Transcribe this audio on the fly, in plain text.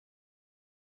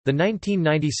The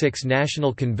 1996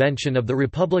 National Convention of the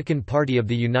Republican Party of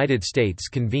the United States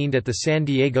convened at the San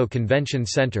Diego Convention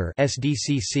Center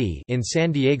 (SDCC) in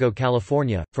San Diego,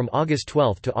 California, from August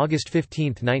 12 to August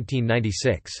 15,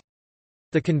 1996.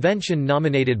 The convention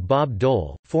nominated Bob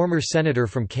Dole, former senator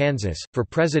from Kansas, for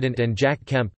president and Jack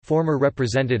Kemp, former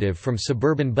representative from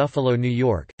suburban Buffalo, New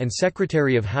York, and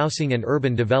Secretary of Housing and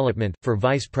Urban Development, for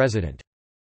vice president.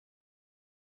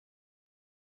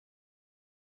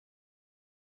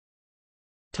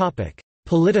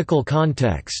 Political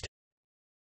context.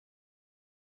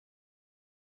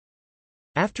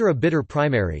 After a bitter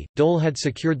primary, Dole had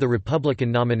secured the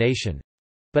Republican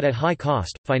nomination—but at high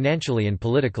cost, financially and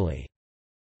politically.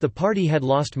 The party had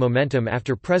lost momentum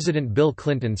after President Bill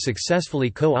Clinton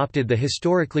successfully co-opted the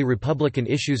historically Republican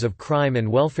issues of crime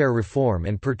and welfare reform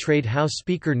and portrayed House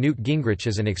Speaker Newt Gingrich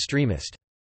as an extremist.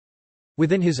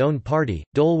 Within his own party,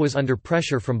 Dole was under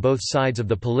pressure from both sides of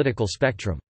the political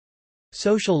spectrum.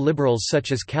 Social liberals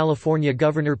such as California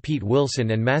Governor Pete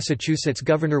Wilson and Massachusetts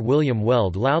Governor William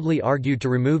Weld loudly argued to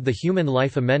remove the Human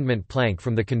Life Amendment plank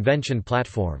from the convention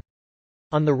platform.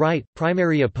 On the right,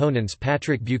 primary opponents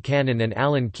Patrick Buchanan and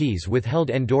Alan Keyes withheld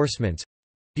endorsements.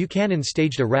 Buchanan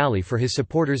staged a rally for his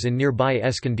supporters in nearby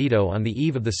Escondido on the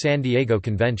eve of the San Diego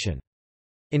convention.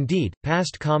 Indeed,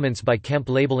 past comments by Kemp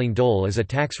labeling Dole as a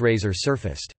tax raiser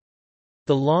surfaced.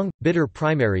 The long, bitter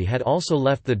primary had also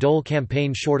left the Dole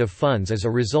campaign short of funds as a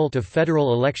result of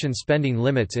federal election spending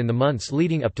limits in the months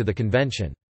leading up to the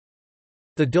convention.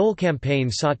 The Dole campaign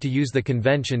sought to use the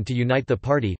convention to unite the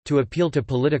party, to appeal to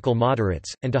political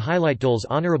moderates, and to highlight Dole's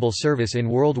honorable service in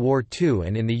World War II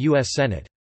and in the U.S. Senate.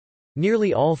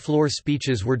 Nearly all floor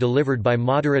speeches were delivered by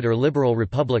moderate or liberal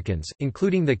Republicans,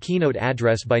 including the keynote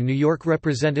address by New York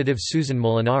Representative Susan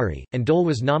Molinari, and Dole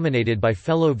was nominated by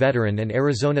fellow veteran and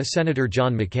Arizona Senator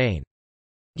John McCain.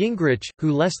 Gingrich,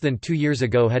 who less than 2 years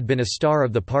ago had been a star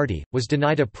of the party, was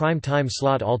denied a prime-time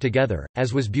slot altogether,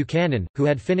 as was Buchanan, who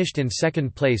had finished in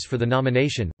second place for the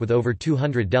nomination, with over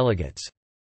 200 delegates.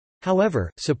 However,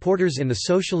 supporters in the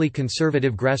socially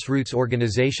conservative grassroots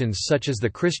organizations such as the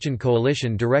Christian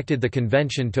Coalition directed the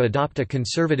convention to adopt a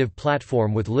conservative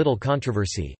platform with little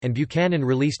controversy, and Buchanan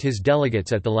released his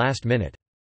delegates at the last minute.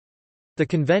 The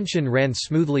convention ran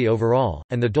smoothly overall,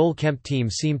 and the Dole-Kemp team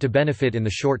seemed to benefit in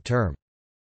the short term.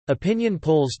 Opinion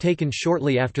polls taken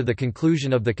shortly after the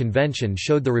conclusion of the convention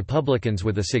showed the Republicans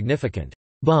with a significant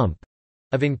bump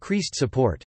of increased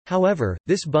support. However,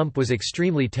 this bump was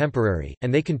extremely temporary,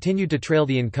 and they continued to trail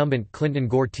the incumbent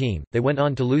Clinton-Gore team. They went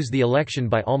on to lose the election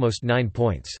by almost 9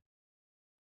 points.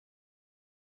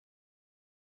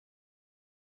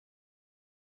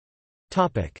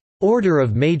 Topic: Order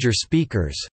of major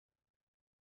speakers.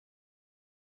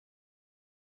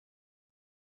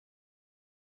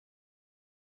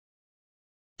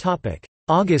 Topic: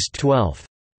 August 12.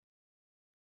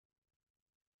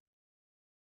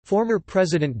 Former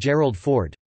President Gerald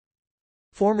Ford.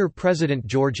 Former President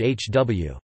George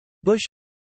H.W. Bush.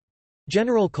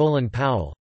 General Colin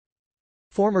Powell.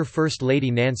 Former First Lady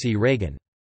Nancy Reagan.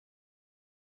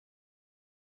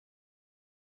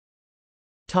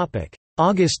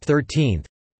 August 13.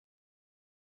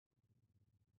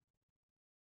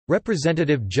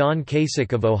 Representative John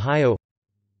Kasich of Ohio.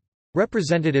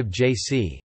 Representative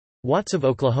J.C. Watts of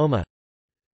Oklahoma.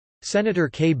 Senator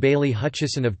Kay Bailey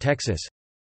Hutchison of Texas.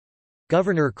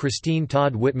 Governor Christine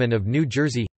Todd Whitman of New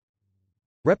Jersey.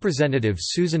 Representative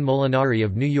Susan Molinari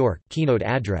of New York keynote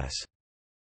address.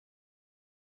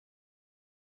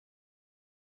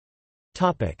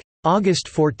 August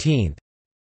 14.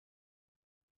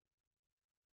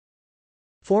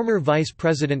 Former Vice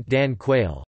President Dan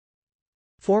Quayle.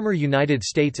 Former United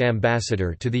States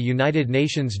Ambassador to the United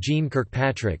Nations Jeane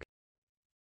Kirkpatrick.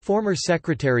 Former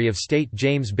Secretary of State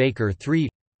James Baker III.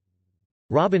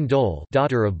 Robin Dole,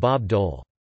 daughter of Bob Dole.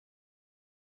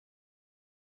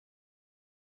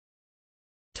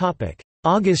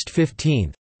 August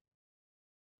 15.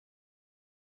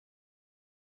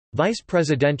 Vice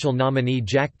presidential nominee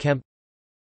Jack Kemp.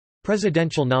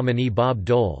 Presidential nominee Bob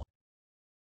Dole.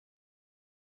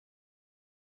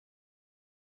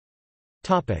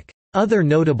 Other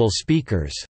notable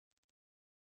speakers.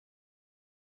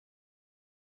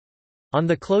 On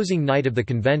the closing night of the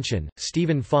convention,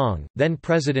 Stephen Fong, then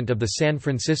president of the San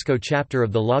Francisco chapter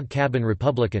of the Log Cabin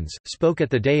Republicans, spoke at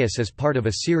the dais as part of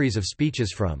a series of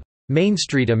speeches from Main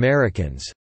Street Americans,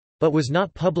 but was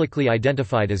not publicly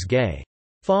identified as gay.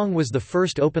 Fong was the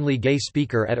first openly gay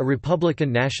speaker at a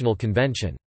Republican National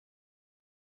Convention.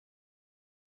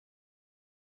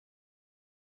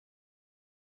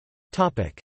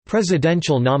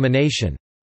 Presidential nomination.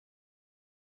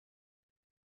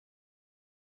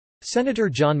 Senator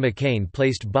John McCain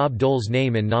placed Bob Dole's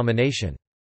name in nomination.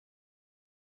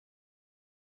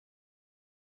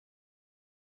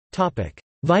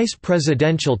 Vice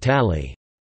presidential tally.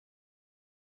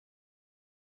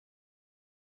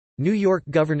 New York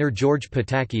Governor George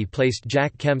Pataki placed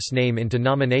Jack Kemp's name into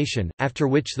nomination, after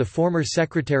which the former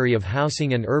Secretary of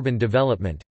Housing and Urban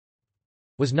Development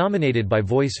was nominated by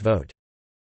voice vote.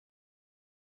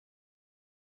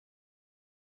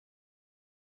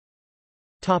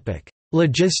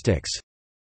 Logistics.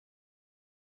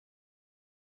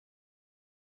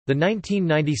 The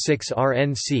 1996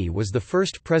 RNC was the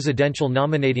first presidential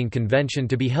nominating convention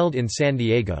to be held in San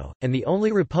Diego, and the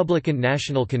only Republican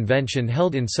National Convention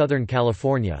held in Southern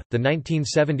California. The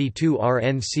 1972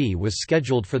 RNC was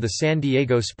scheduled for the San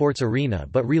Diego Sports Arena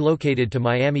but relocated to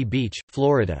Miami Beach,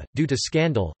 Florida, due to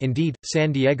scandal. Indeed,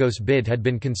 San Diego's bid had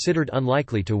been considered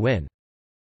unlikely to win.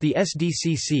 The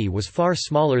SDCC was far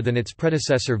smaller than its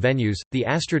predecessor venues, the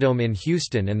Astrodome in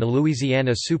Houston and the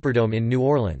Louisiana Superdome in New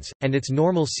Orleans, and its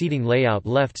normal seating layout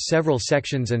left several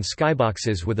sections and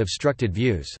skyboxes with obstructed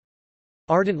views.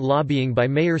 Ardent lobbying by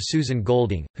Mayor Susan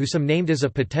Golding, who some named as a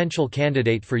potential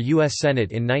candidate for U.S.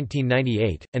 Senate in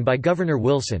 1998, and by Governor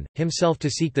Wilson, himself to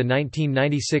seek the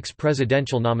 1996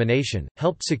 presidential nomination,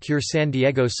 helped secure San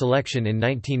Diego's selection in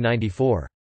 1994.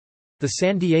 The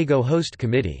San Diego Host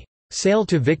Committee Sail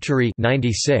to Victory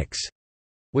 96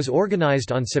 was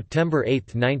organized on September 8,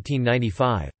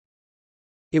 1995.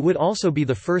 It would also be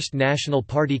the first National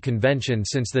Party convention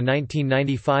since the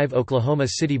 1995 Oklahoma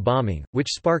City bombing,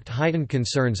 which sparked heightened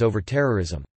concerns over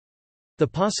terrorism. The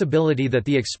possibility that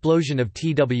the explosion of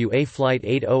TWA Flight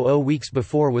 800 weeks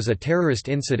before was a terrorist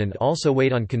incident also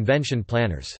weighed on convention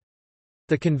planners.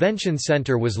 The convention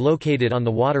center was located on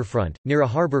the waterfront, near a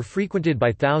harbor frequented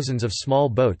by thousands of small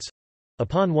boats,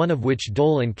 upon one of which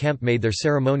Dole and Kemp made their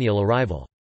ceremonial arrival.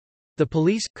 The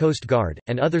police, Coast Guard,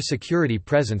 and other security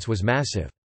presence was massive.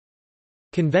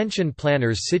 Convention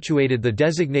planners situated the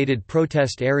designated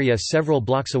protest area several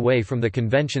blocks away from the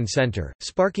convention center,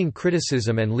 sparking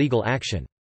criticism and legal action.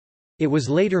 It was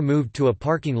later moved to a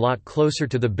parking lot closer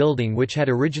to the building which had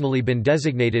originally been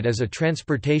designated as a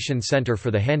transportation center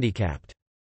for the handicapped.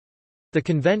 The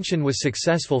convention was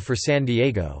successful for San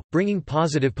Diego, bringing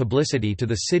positive publicity to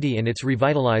the city in its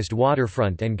revitalized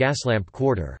waterfront and Gaslamp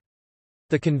Quarter.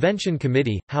 The convention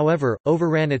committee, however,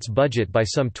 overran its budget by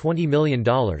some $20 million,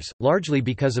 largely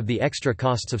because of the extra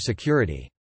costs of security.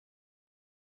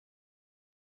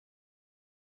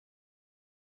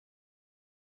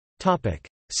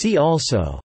 See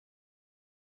also: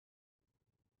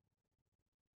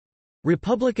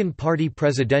 Republican Party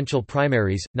presidential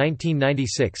primaries,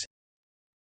 1996.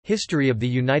 History of the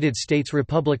United States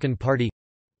Republican Party.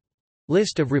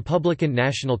 List of Republican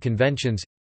National Conventions.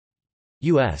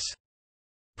 U.S.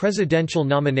 Presidential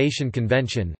Nomination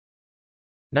Convention.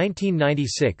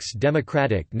 1996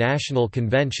 Democratic National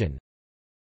Convention.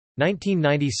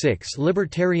 1996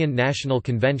 Libertarian National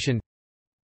Convention.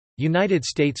 United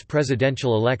States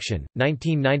presidential election,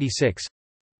 1996.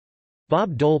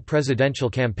 Bob Dole presidential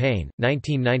campaign,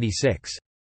 1996.